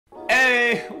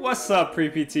What's up,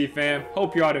 Pre-PT fam?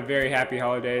 Hope you all had a very happy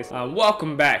holidays.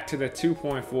 Welcome back to the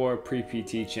 2.4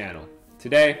 Pre-PT channel.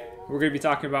 Today, we're going to be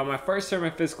talking about my first term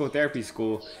in physical therapy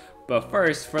school. But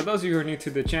first, for those of you who are new to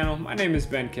the channel, my name is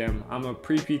Ben Kim. I'm a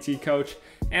Pre-PT coach,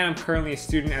 and I'm currently a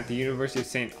student at the University of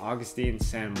St. Augustine,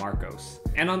 San Marcos.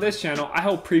 And on this channel, I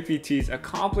help Pre-PTs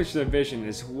accomplish their vision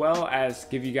as well as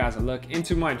give you guys a look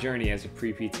into my journey as a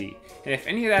Pre-PT. And if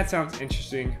any of that sounds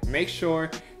interesting, make sure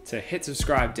to hit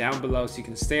subscribe down below so you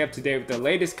can stay up to date with the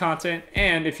latest content.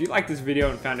 And if you like this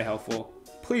video and found it helpful,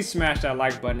 please smash that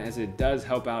like button as it does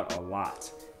help out a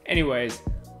lot. Anyways,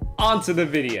 on to the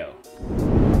video.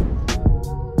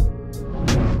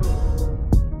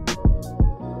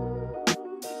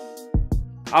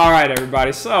 Alright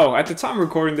everybody, so at the time of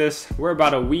recording this, we're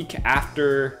about a week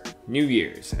after New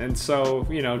Year's. And so,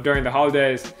 you know, during the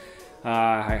holidays,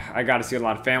 I got to see a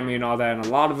lot of family and all that, and a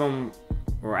lot of them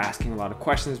were asking a lot of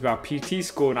questions about PT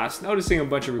school, and I was noticing a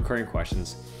bunch of recurring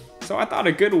questions. So I thought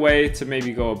a good way to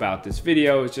maybe go about this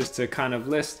video is just to kind of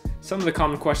list some of the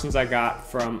common questions I got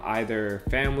from either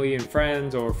family and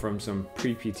friends or from some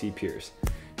pre-PT peers.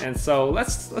 And so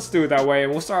let's do it that way,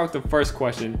 and we'll start with the first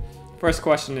question. First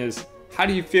question is, how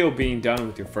do you feel being done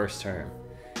with your first term?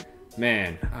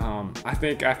 Man, I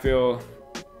think I feel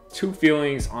two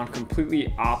feelings on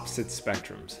completely opposite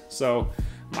spectrums. So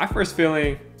my first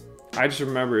feeling, I just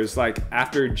remember, it's like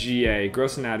after GA,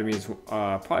 gross anatomy is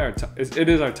probably it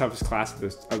is our toughest class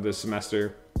of the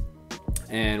semester.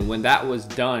 And when that was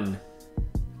done,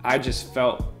 I just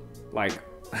felt like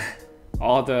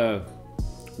all the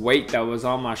weight that was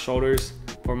on my shoulders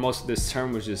for most of this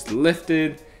term was just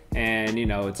lifted. And you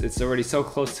know, it's already so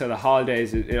close to the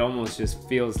holidays, it almost just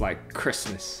feels like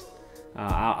Christmas.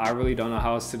 I really don't know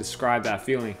how else to describe that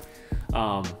feeling.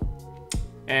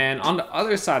 And on the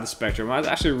other side of the spectrum, I was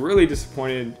actually really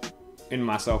disappointed in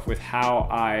myself with how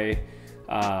I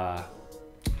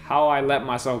let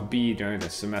myself be during the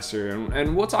semester.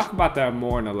 And we'll talk about that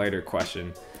more in a later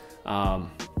question.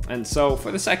 And so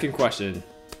for the second question,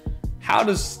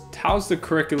 how's the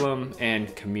curriculum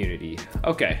and community?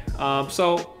 Okay,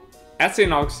 so at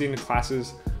St. Augustine, the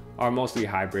classes are mostly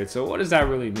hybrid. So what does that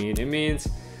really mean? It means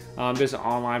there's an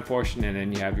online portion, and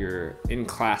then you have your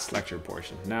in-class lecture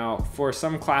portion. Now, for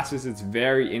some classes, it's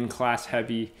very in-class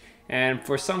heavy, and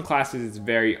for some classes, it's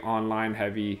very online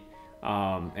heavy,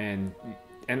 and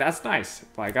that's nice.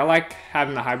 Like, I like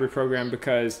having the hybrid program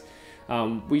because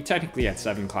we technically had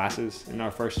 7 classes in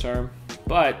our first term,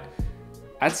 but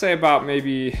I'd say about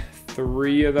maybe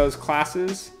 3 of those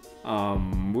classes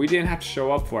we didn't have to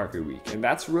show up for every week, and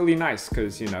that's really nice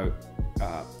because, you know,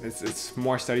 it's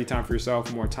more study time for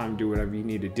yourself, more time to do whatever you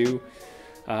need to do.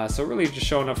 So really just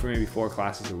showing up for maybe 4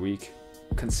 classes a week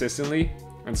consistently,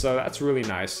 and so that's really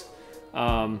nice.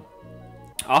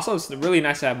 Also, it's really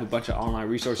nice to have a bunch of online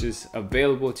resources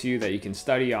available to you that you can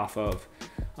study off of.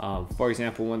 For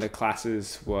example, one of the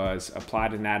classes was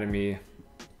applied anatomy,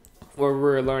 where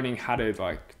we're learning how to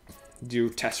like do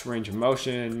test range of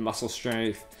motion, muscle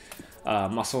strength,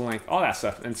 muscle length, all that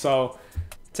stuff. And so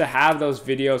to have those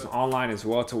videos online as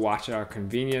well to watch at our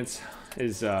convenience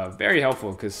is very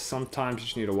helpful, because sometimes you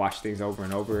just need to watch things over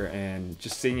and over, and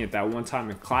just seeing it that one time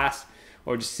in class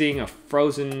or just seeing a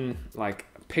frozen like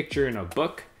picture in a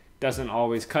book doesn't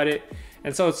always cut it.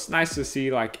 And so it's nice to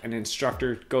see like an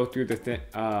instructor go through the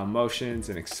motions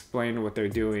and explain what they're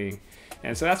doing.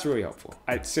 And so that's really helpful.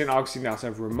 At St. Augustine, they also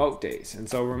have remote days. And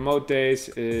so remote days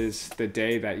is the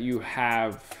day that you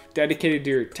have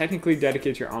technically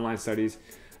dedicated to your online studies,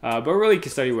 but really you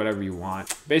can study whatever you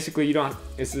want. Basically,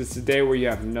 it's a day where you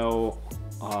have no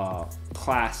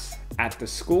class at the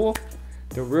school.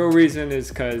 The real reason is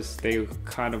because they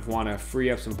kind of want to free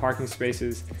up some parking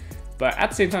spaces. But at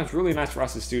the same time, it's really nice for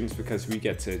us as students because we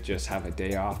get to just have a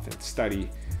day off and study.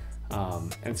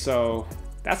 And so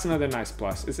that's another nice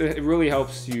plus. It really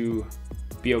helps you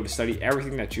be able to study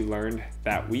everything that you learned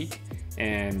that week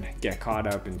and get caught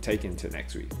up and take into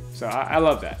next week. So I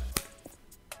love that.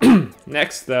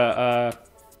 Next, I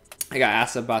got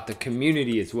asked about the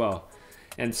community as well.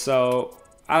 And so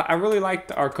I really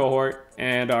liked our cohort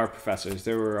and our professors.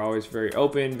 They were always very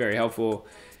open, very helpful,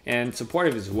 and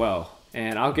supportive as well.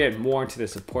 And I'll get more into the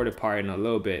supportive part in a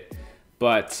little bit.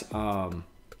 But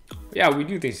yeah, we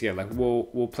do things together. Like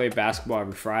we'll play basketball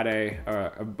every Friday.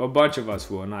 A bunch of us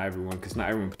will, not everyone, because not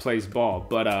everyone plays ball.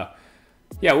 But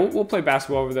yeah, we'll play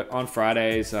basketball on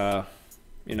Fridays.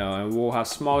 You know, and we'll have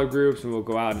smaller groups, and we'll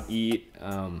go out and eat,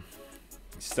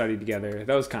 study together,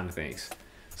 those kind of things.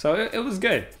 So it was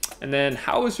good. And then,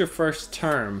 how was your first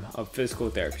term of physical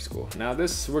therapy school? Now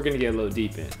this, we're gonna get a little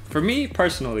deep in. For me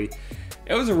personally,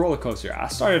 it was a roller coaster. I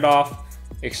started off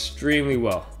extremely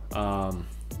well.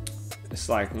 It's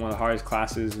like one of the hardest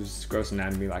classes. It was gross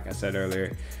anatomy, like I said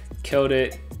earlier. Killed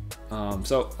it.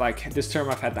 So like this term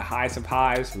I've had the highest of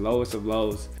highs, lowest of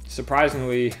lows.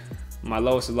 Surprisingly, my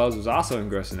lowest of lows was also in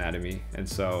gross anatomy. And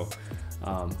so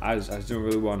I was doing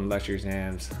really well in lecture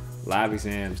exams, lab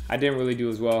exams. I didn't really do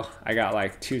as well. I got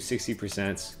like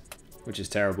 260%, which is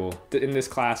terrible. In this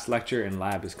class, lecture and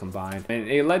lab is combined. And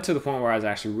it led to the point where I was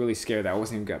actually really scared that I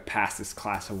wasn't even gonna pass this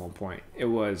class at one point. It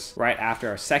was right after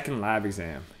our second lab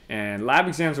exam. And lab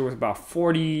exams were worth about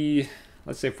 40,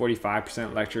 let's say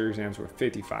 45%, lecture exams were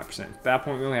 55%. At that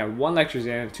point, we only had one lecture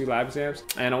exam, 2 lab exams.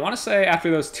 And I wanna say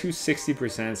after those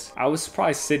 260%, I was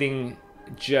probably sitting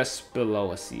just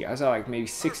below a C. I was at like maybe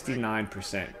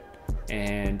 69%.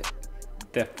 And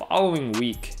the following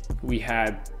week, we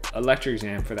had a lecture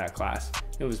exam for that class.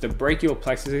 It was the brachial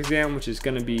plexus exam, which is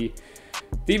gonna be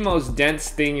the most dense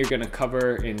thing you're gonna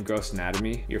cover in gross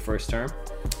anatomy, your first term.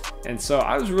 And so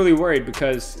I was really worried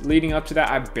because leading up to that,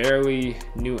 I barely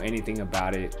knew anything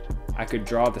about it. I could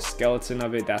draw the skeleton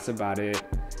of it, that's about it.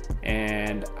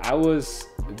 And I was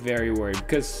very worried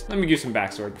because, let me give you some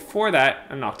backstory. Before that,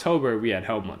 in October, we had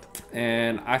Hell Month.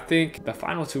 And I think the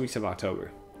final 2 weeks of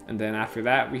October. And then after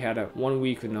that, we had a 1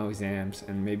 week with no exams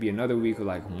and maybe another week with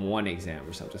like 1 exam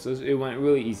or something. So it went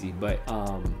really easy, but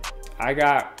I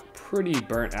got pretty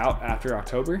burnt out after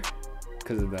October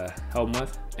because of the Hell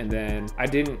Month. And then I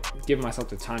didn't give myself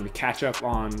the time to catch up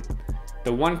on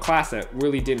the one class that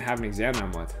really didn't have an exam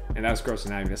that month, and that was gross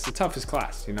anatomy. That's the toughest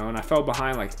class, you know, and I fell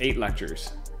behind like 8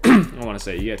 lectures. I want to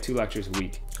say you had 2 lectures a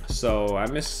week. So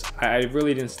I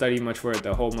really didn't study much for it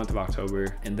the whole month of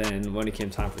October. And then when it came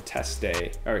time for test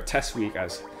day or test week, I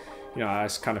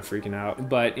was kind of freaking out,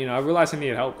 but I realized I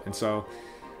needed help. And so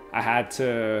I had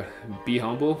to be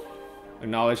humble,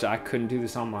 acknowledge that I couldn't do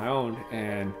this on my own.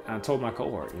 And I told my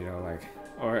cohort,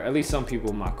 or at least some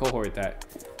people in my cohort that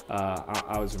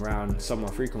I was around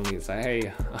somewhat frequently. It's like,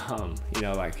 hey,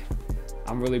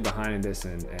 I'm really behind in this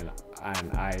and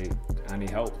I need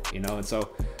help, and so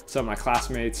some of my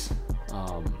classmates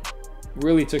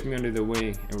really took me under the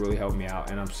wing and really helped me out,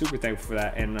 and I'm super thankful for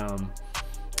that. And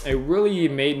it really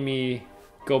made me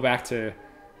go back to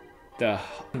the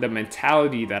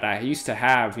mentality that I used to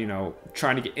have,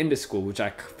 trying to get into school, which I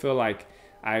feel like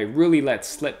I really let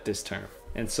slip this term.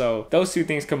 And so those two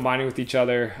things combining with each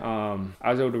other,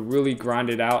 I was able to really grind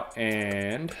it out,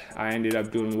 and I ended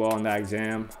up doing well on that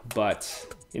exam.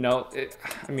 But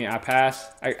I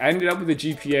passed. I ended up with a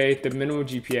GPA, the minimum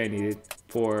GPA I needed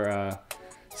for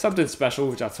something special,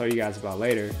 which I'll tell you guys about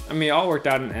later. it all worked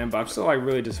out in the end, but I'm still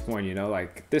really disappointed.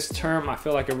 This term, I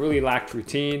feel like it really lacked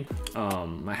routine.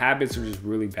 My habits were just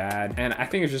really bad, and I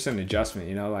think it's just an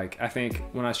adjustment. I think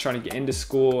when I was trying to get into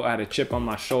school, I had a chip on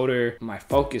my shoulder. My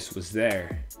focus was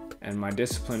there, and my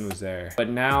discipline was there. But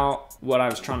now, what I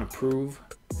was trying to prove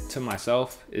to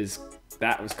myself is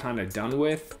that was kind of done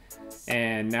with.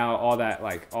 And now all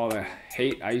the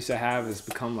hate I used to have has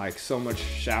become so much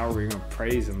showering of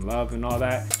praise and love and all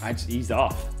that. I just eased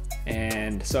off.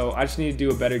 And so I just need to do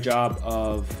a better job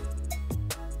of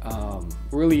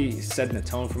really setting the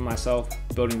tone for myself,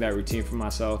 building that routine for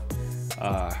myself,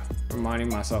 reminding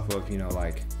myself of,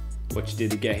 what you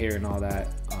did to get here and all that.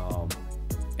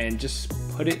 And just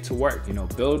put it to work,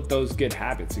 build those good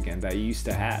habits again that you used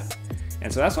to have.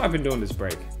 And so that's why I've been doing this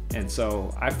break. And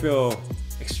so I feel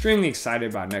extremely excited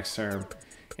about next term,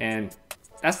 and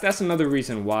that's another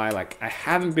reason why I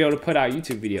haven't been able to put out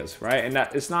YouTube videos, right? And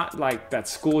that it's not like that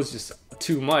school is just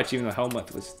too much, even though Hell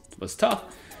Month was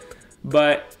tough,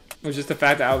 but it was just the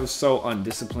fact that I was so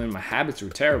undisciplined. My habits were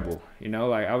terrible,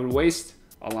 I would waste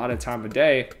a lot of time a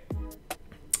day,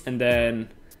 and then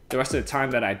the rest of the time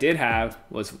that I did have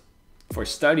was for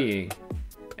studying.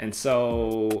 And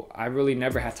so I really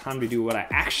never had time to do what I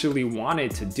actually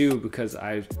wanted to do because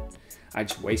I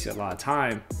just wasted a lot of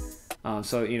time.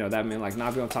 So that meant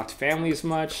not being able to talk to family as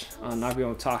much, not being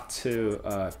able to talk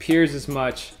to peers as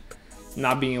much,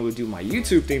 not being able to do my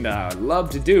YouTube thing that I would love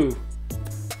to do.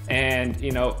 And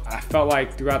I felt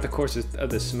like throughout the course of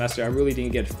the semester, I really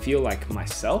didn't get to feel like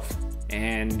myself.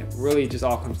 And really just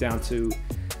all comes down to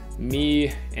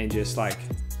me and just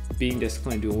being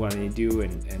disciplined, doing what I need to do,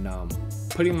 and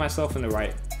putting myself in the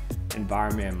right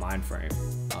environment and mind frame.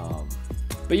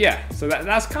 But yeah, so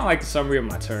that's kind of the summary of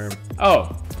my term.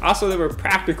 Oh, also there were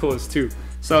practicals too.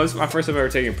 So this is my first time ever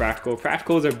taking practical.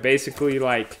 Practicals are basically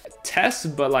tests,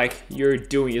 but you're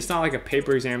doing. It's not like a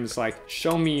paper exam. It's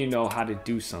show me you know how to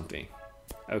do something.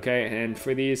 Okay, and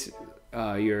for these,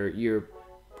 your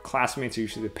classmates are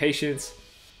usually the patients,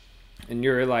 and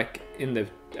you're in the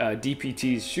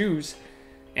DPT's shoes,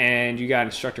 and you got an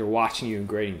instructor watching you and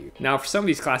grading you. Now for some of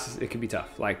these classes, it can be tough.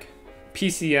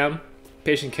 PCM,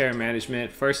 patient care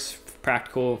management. First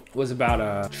practical was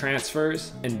about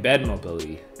transfers and bed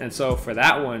mobility. And so for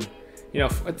that one, you know,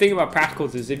 the thing about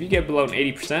practicals is if you get below an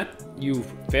 80%, you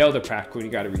fail the practical and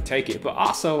you got to retake it. But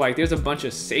also, like, there's a bunch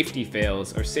of safety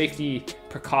fails or safety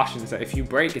precautions that if you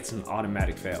break, it's an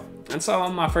automatic fail. And so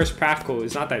on my first practical,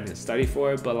 it's not that I didn't study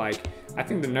for it, but like, I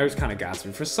think the nerves kind of got to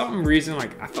me. For some reason,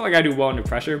 like, I feel like I do well under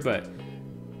pressure, but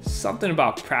something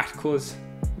about practicals,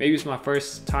 maybe it's my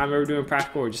first time ever doing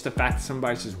practical, or just the fact that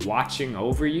somebody's just watching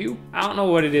over you. I don't know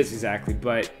what it is exactly,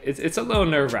 but it's a little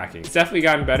nerve-wracking. It's definitely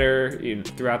gotten better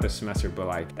throughout the semester, but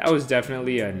like, that was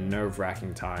definitely a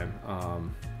nerve-wracking time.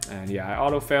 And yeah, I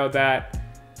auto-failed that,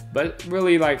 but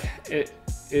really, like,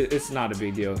 it's not a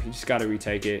big deal. You just got to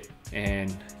retake it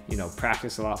and, you know,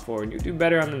 practice a lot for it, and you do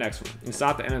better on the next one. It's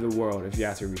not the end of the world if you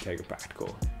have to retake a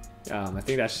practical. I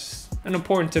think that's an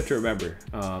important tip to remember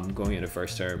going into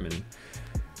first term and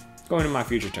going into my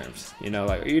future terms. You know,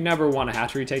 like, you never want to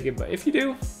have to retake it, but if you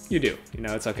do, you do. You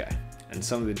know, it's okay. And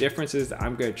some of the differences that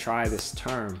I'm going to try this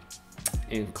term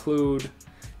include,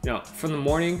 you know, from the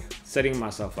morning, setting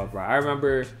myself up right. I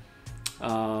remember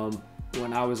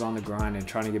when I was on the grind and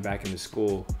trying to get back into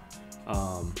school,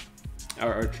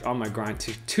 or on my grind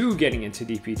to getting into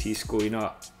DPT school, you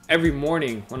know, every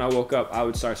morning when I woke up, I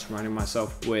would start surrounding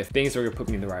myself with things that were gonna put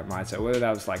me in the right mindset. Whether that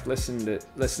was like listening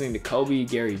to Kobe,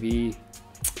 Gary Vee,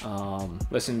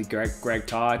 listening to Greg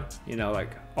Todd, you know,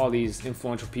 like all these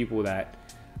influential people that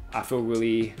I feel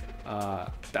really,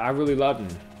 that I really love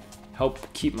and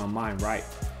help keep my mind right.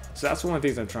 So that's one of the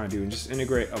things I'm trying to do, and just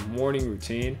integrate a morning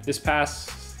routine. This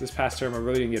past term, I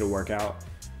really didn't get a workout,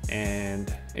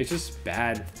 and it's just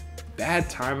bad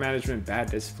time management,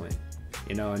 bad discipline.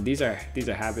 You know, and these are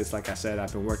habits, like I said,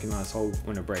 I've been working on this whole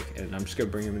winter break, and I'm just gonna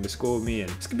bring them into school with me,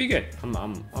 and it's gonna be good.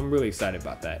 I'm really excited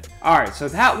about that. All right, so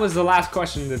that was the last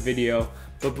question of the video.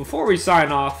 But before we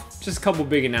sign off, just a couple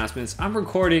big announcements. I'm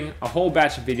recording a whole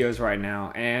batch of videos right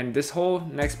now, and this whole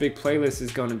next big playlist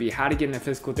is gonna be how to get into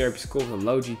physical therapy school with a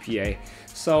low GPA.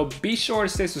 So be sure to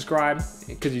stay subscribed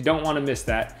because you don't want to miss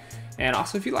that. And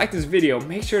also, if you like this video,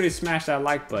 make sure to smash that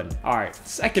like button. All right,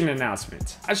 second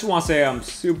announcement. I just want to say I'm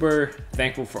super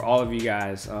thankful for all of you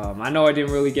guys. I know I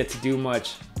didn't really get to do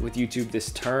much with YouTube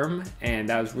this term, and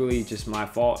that was really just my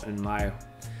fault and my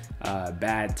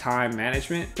bad time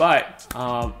management. But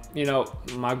you know,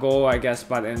 my goal, I guess,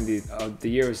 by the end of the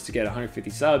year was to get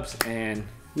 150 subs, and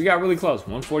we got really close,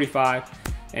 145.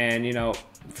 And you know,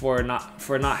 for not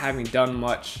having done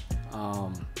much,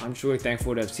 I'm just really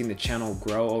thankful to have seen the channel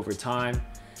grow over time.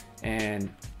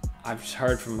 And I've just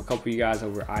heard from a couple of you guys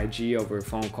over IG, over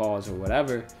phone calls or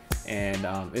whatever, and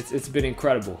it's been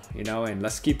incredible, you know. And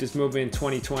let's keep this moving in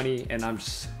 2020, and I'm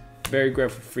just very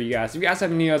grateful for you guys. If you guys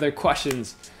have any other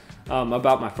questions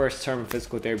about my first term in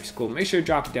physical therapy school, make sure to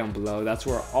drop it down below. That's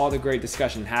where all the great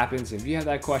discussion happens. If you have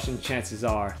that question, chances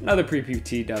are another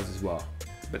pre-PT does as well.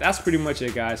 But that's pretty much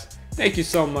it, guys. Thank you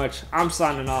so much. I'm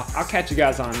signing off. I'll catch you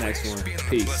guys on the next one.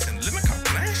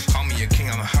 Peace. Call me a king,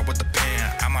 I'm hot with the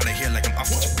pan. I'm out of here like I'm off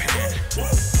to Japan.